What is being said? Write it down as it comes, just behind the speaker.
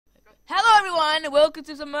everyone, welcome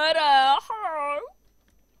to some murder. I'm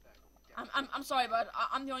sorry, but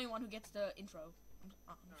I'm the only one who gets the intro.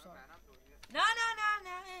 I'm sorry. Man, I'm doing it. No,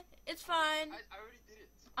 it's fine. I already did it.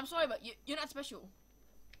 I'm sorry, but you're not special.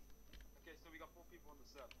 Okay, so we got 4 people on the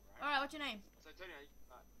server, right? All right, what's your name? So Tony,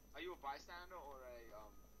 are you a bystander or a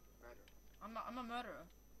murderer? I'm a murderer.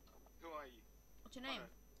 Who are you? What's your name?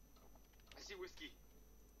 I see whiskey.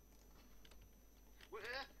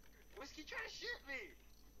 Whiskey trying to shoot me.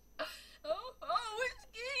 Oh,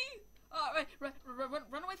 whiskey! All right,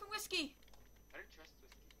 run away from whiskey. I don't trust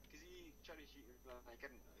whiskey because he tried to shoot me. I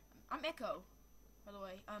couldn't know. I'm Echo, by the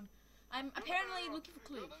way. I'm apparently looking for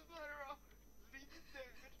clues.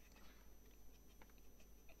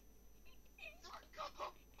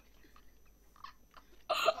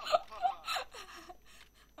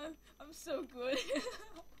 I'm so good.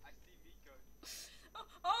 I see Miko.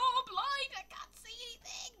 Oh, I'm blind! I can't see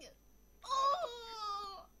anything!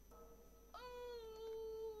 Oh!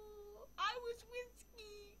 I was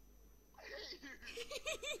whiskey! I hate you.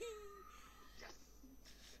 Yes.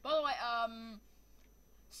 By the way,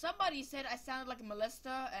 somebody said I sounded like a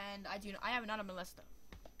molester, and I am not a molester.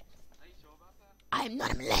 Are you sure about that? I am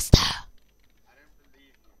not a molester! I don't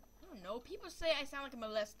believe you. I don't know, people say I sound like a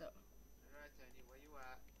molester. Alright, Tony, where you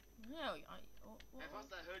at? No, At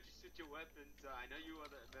first I heard you switch your weapons, so I know you are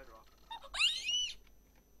the murderer.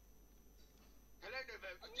 Hello,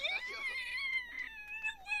 November.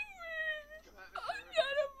 I'm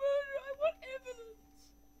not a murderer. I want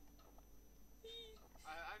evidence.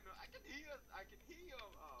 I can hear your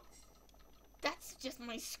That's just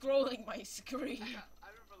my scrolling my screen.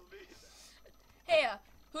 I don't believe that. Hey,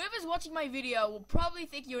 whoever's watching my video will probably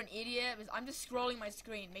think you're an idiot because I'm just scrolling my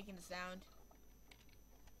screen, making the sound.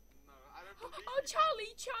 No, I don't believe Oh, you.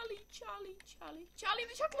 Charlie the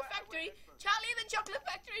Chocolate Factory. Charlie the Chocolate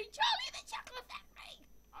Factory. Charlie the Chocolate Factory.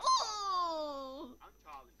 Oh. I'm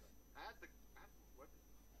Charlie. I have the weapon.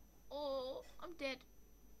 Oh, I'm dead.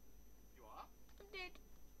 You are? I'm dead.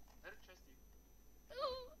 I don't trust you.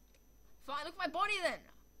 Oh. Fine, look at my body then.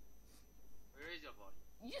 Where is your body?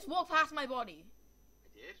 You just walked past my body. I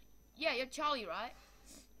did? Yeah, you're Charlie, right?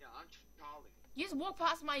 Yeah, I'm Charlie. You just walked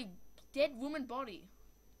past my dead woman body.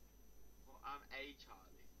 Well, I'm a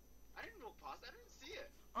Charlie. I didn't walk past. I didn't see it.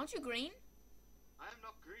 Aren't you green? I am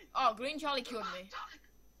not green. Oh, green Charlie killed me.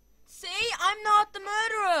 See, I'm not the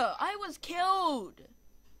murderer. I was killed.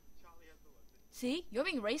 Charlie has the weapon. See, you're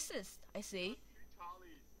being racist. I see. 2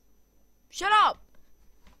 Charlies. Shut up.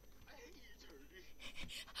 I hate you, Tony.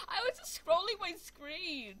 I was just scrolling my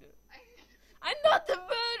screen. I hate you. I'm not the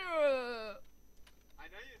murderer. I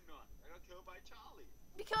know you're not. I got killed by Charlie.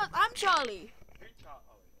 Because I'm Charlie. Who's Charlie?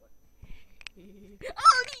 Oh, wait, what?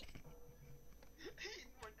 Arnie!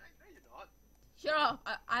 No, you're not. Shut up.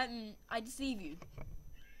 I deceive you.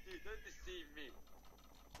 Dude, don't deceive me.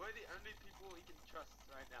 We're the only people we can trust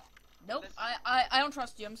right now. Nope. Unless I don't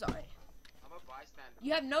trust you. I'm sorry. I'm a bystander.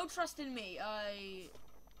 You have no trust in me. I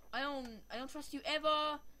don't trust you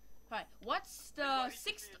ever. Alright, what's the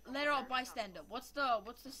 6th letter of bystander? What's the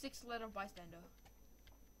 6th letter of bystander?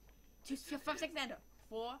 5 bystander.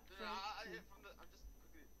 4, 3, 2. I'm just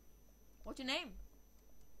quickly. What's your name?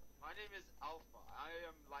 My name is Alpha. I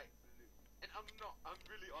am light blue. And I'm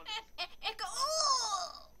really honest. Echo.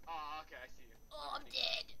 Oh, Oh, okay, I see you. oh, I'm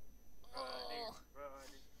dead. Oh.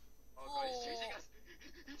 Running. Oh, God, he's chasing us.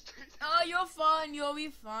 He's chasing us. Oh, you're fine. You'll be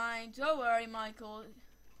fine. Don't worry, Michael.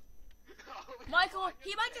 Michael,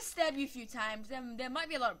 he might just stab you a few times. There might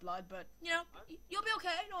be a lot of blood, but you know, you'll be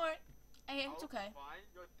okay. Don't worry. Hey, it's okay. Fine,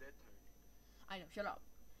 you're dead, Tony. I know. Shut up.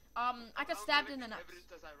 I got stabbed in the nuts.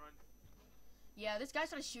 Evidence as I run. Yeah, this guy's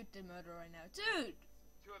trying to shoot the murderer right now, dude.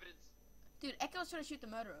 2 evidence. Dude, Echo's trying to shoot the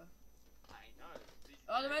murderer. I know.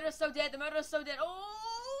 Oh, the murderer's so dead. The murderer's so dead.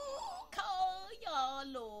 Oh,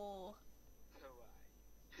 Kayalo. Oh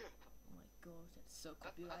my god, that's so I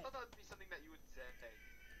copyright. thought that would be something that you would say.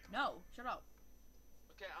 No, shut up.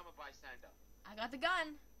 Okay, I'm a bystander. I got the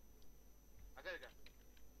gun. I got a gun.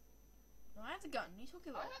 No, I have the gun. What are you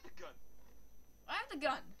talking I about? have the gun. I have the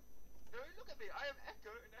gun. No, look at me. I am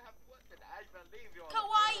Echo and I have the weapon. I believe you're.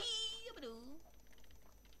 Kawaii. Yabadoo.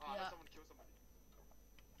 Oh, I Yeah. heard someone kill somebody.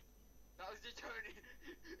 That was just Tony.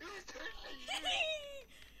 It was totally you.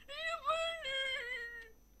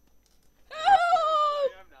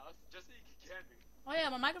 I am now. Just so you can me. Oh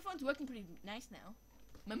yeah, my microphone's working pretty nice now.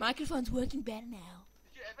 My microphone's working better now.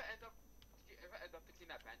 Did you ever end up fixing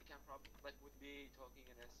that Bandicam problem? Like with me talking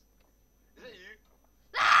in this? Is that you?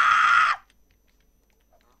 Ah!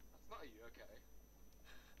 Oh, that's not you, okay.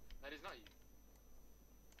 That is not you.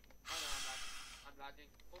 Oh no, I'm lagging.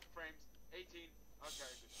 4 frames, 18.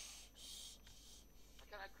 Okay, good. How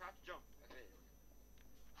can I crouch jump? Okay.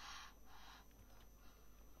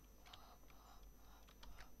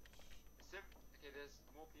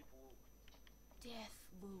 Death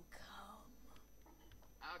will come.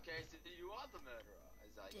 Okay, so you are the murderer,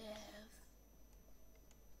 as I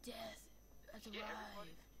Death has Yeah, everybody.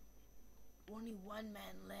 arrived. Only one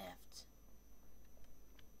man left.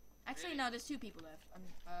 Actually, no, there's two people left.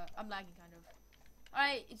 I'm lagging kind of.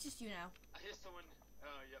 Alright, it's just you now. I hear someone.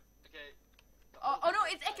 Yep. Okay. Oh no,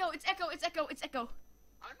 it's Echo. It's Echo. It's Echo. It's Echo.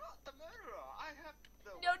 I'm not the murderer. I have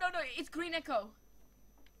the. No, it's Green Echo.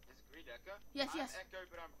 Is it Green Echo? Yes, I'm yes. Echo,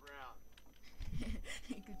 but I'm brown.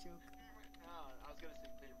 Good joke. I was gonna say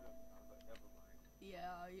Cleveland, but never mind.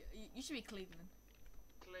 Yeah, you should be Cleveland.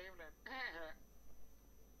 Cleveland.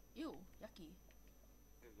 Ew, yucky.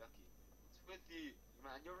 Ew, yucky. What's with you,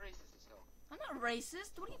 man? You're racist as hell. I'm not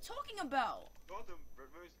racist. What are you talking about? You're the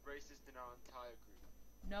most racist in our entire group.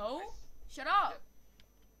 No. Yes. Shut up. Yep.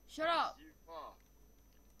 Shut up. You are.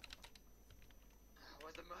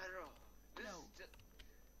 Where's the murderer? No.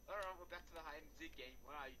 Alright, we're back to the hide and seek game.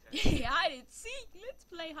 Where are you, Tony? Hide and seek. Let's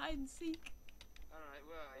play hide and seek. Alright,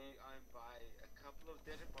 where are you? I'm by a couple of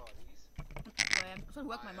dead bodies. Wait, I'm trying to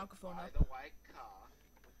work my microphone by up. the white car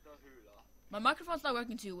with the hula. My microphone's not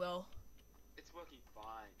working too well. It's working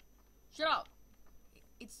fine. Shut up.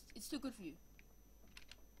 It's too good for you.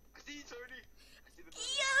 I see you, Tony. I see the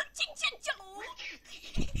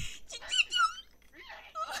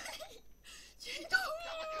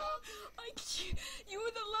You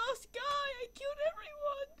were the last guy. I killed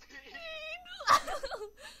everyone.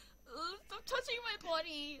 Stop touching my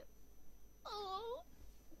body. Oh.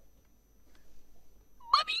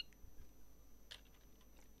 Mommy.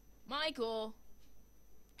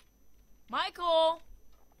 Michael.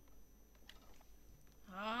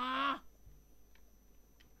 Ah.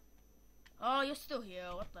 Oh, you're still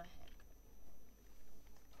here. What the heck?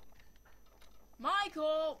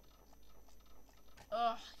 Michael.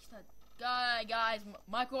 Ugh, he's not. Guys,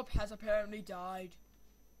 Michael has apparently died.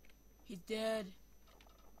 He's dead.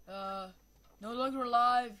 No longer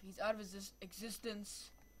alive. He's out of his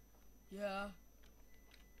existence. Yeah.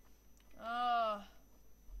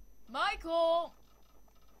 Michael!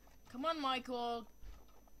 Come on, Michael.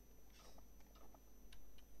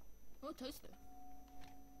 Oh, toaster.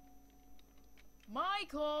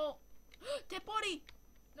 Michael! Dead body!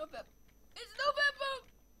 November. It's November!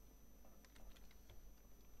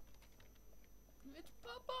 It's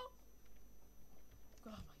Papa. Oh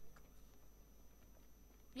my god.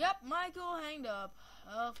 Yep, Michael hanged up.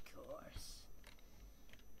 Of course.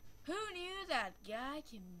 Who knew that guy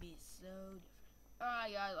can be so different?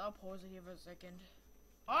 Alright guys, I'll pause it here for a second.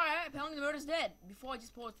 Alright, apparently the murder's dead. Before I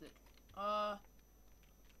just paused it.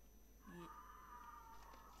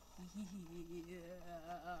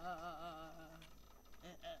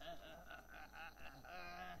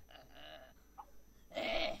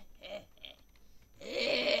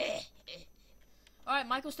 Alright,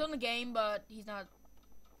 Michael's still in the game, but he's not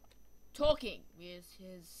talking because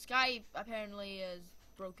his Skype apparently is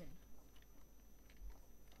broken.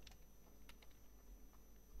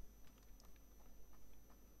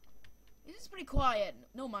 This is pretty quiet.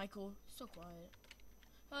 No, Michael. So quiet.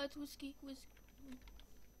 It's whiskey.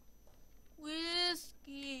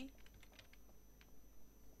 Whiskey.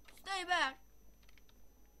 Stay back.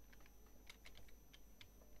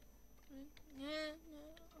 Yeah,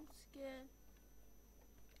 I'm scared.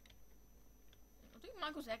 I think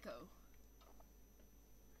Michael's Echo.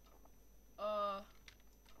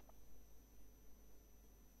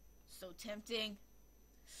 So tempting.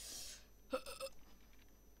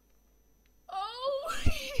 Oh,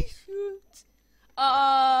 shoot.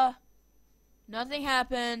 Nothing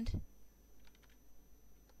happened.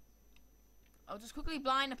 I'll just quickly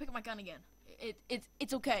blind and pick up my gun again.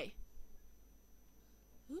 It's okay.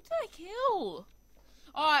 Who did I kill?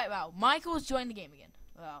 Alright, wow. Michael's joined the game again.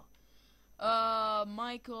 Wow.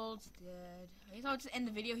 Michael's dead. I guess I'll just end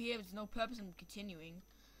the video here. There's no purpose in continuing.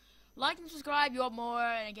 Like and subscribe, you want more.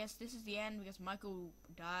 And I guess this is the end because Michael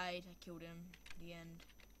died. I killed him. The end.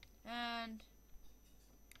 And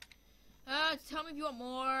tell me if you want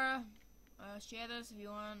more. Share this if you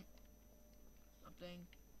want something.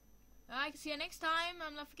 I can see you next time.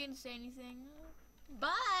 I'm not forgetting to say anything.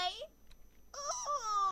 Bye. Ooh.